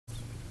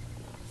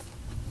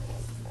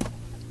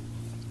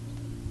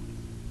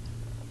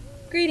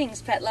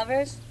Greetings, pet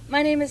lovers.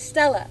 My name is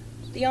Stella,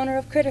 the owner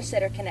of Critter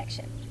Sitter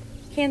Connection,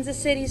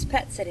 Kansas City's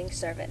pet sitting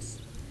service.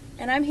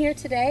 And I'm here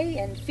today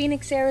in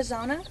Phoenix,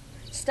 Arizona,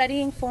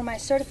 studying for my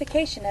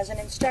certification as an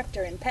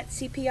instructor in pet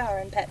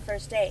CPR and pet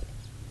first aid.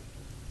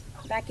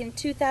 Back in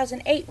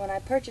 2008, when I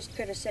purchased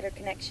Critter Sitter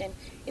Connection,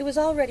 it was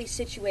already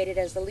situated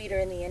as the leader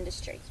in the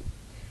industry.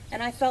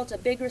 And I felt a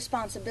big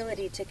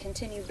responsibility to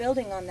continue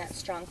building on that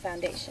strong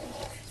foundation.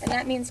 And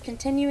that means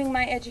continuing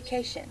my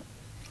education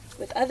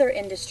with other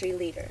industry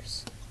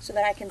leaders so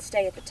that I can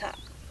stay at the top.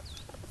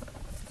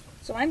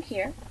 So I'm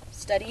here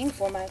studying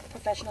for my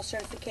professional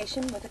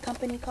certification with a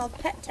company called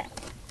PetTech.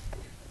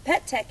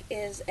 PetTech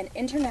is an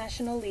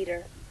international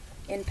leader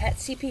in pet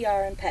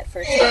CPR and pet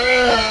first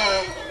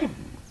aid.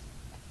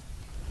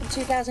 In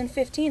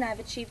 2015, I've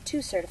achieved 2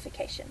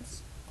 certifications.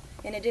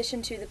 In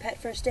addition to the pet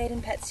first aid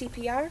and pet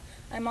CPR,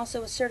 I'm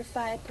also a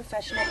certified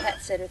professional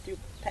pet sitter through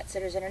Pet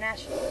Sitters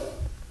International.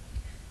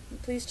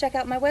 And please check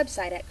out my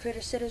website at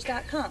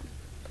crittersitters.com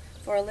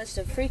for a list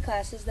of free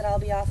classes that I'll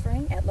be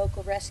offering at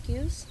local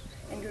rescues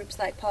and groups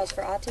like Paws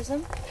for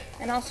Autism,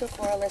 and also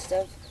for a list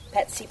of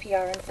pet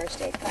CPR and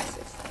first aid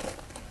classes.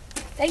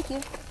 Thank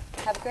you.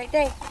 Have a great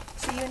day.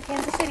 See you in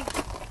Kansas City.